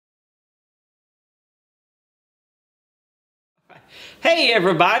Hey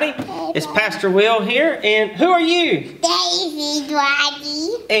everybody, it's Pastor Will here, and who are you? Daisy, Daddy.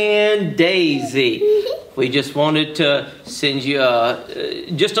 And Daisy. We just wanted to send you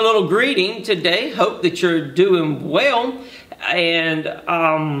just a little greeting today. Hope that you're doing well. And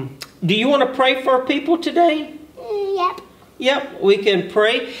do you want to pray for people today? Yep. Yep, we can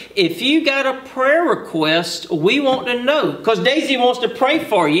pray. If you got a prayer request, we want to know, because Daisy wants to pray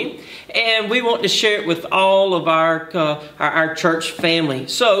for you, and we want to share it with all of our church family.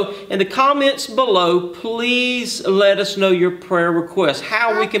 So, in the comments below, please let us know your prayer request,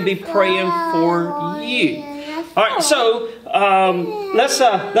 how we can be praying for you. All right, so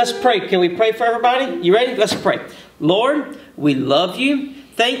let's pray. Can we pray for everybody? You ready? Let's pray. Lord, we love you.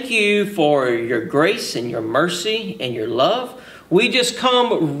 Thank you for your grace and your mercy and your love. We just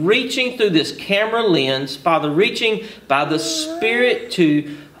come reaching through this camera lens, Father, reaching by the Spirit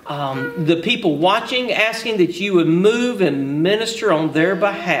to the people watching, asking that you would move and minister on their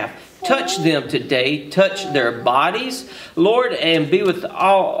behalf. Touch them today, touch their bodies, Lord, and be with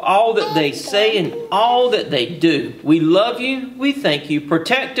all that they say and all that they do. We love you. We thank you.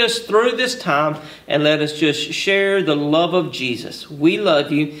 Protect us through this time and let us just share the love of Jesus. We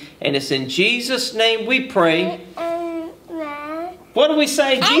love you, and it's in Jesus' name we pray. What do we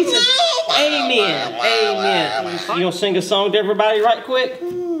say? Jesus. Amen. Amen. You gonna sing a song to everybody right quick?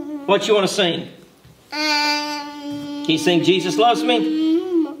 What you want to sing? Can you sing Jesus Loves Me?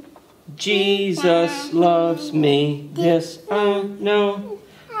 Jesus loves me, this I know,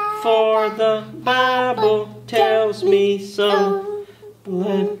 for the Bible tells me so.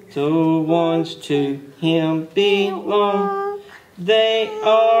 Little ones to Him belong. They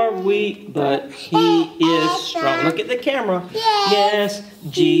are weak, but He is strong. Look at the camera. Yes,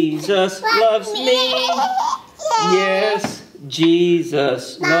 Jesus loves me. Yes,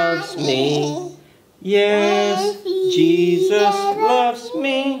 Jesus loves me. Yes, Jesus loves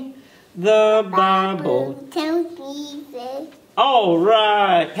me. The Bible tells me this. All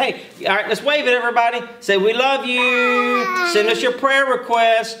right. Hey, all right, let's wave at everybody. Say, we love you. Send us your prayer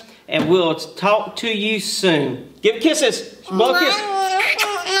request, and we'll talk to you soon. Give kisses. Blow a kiss.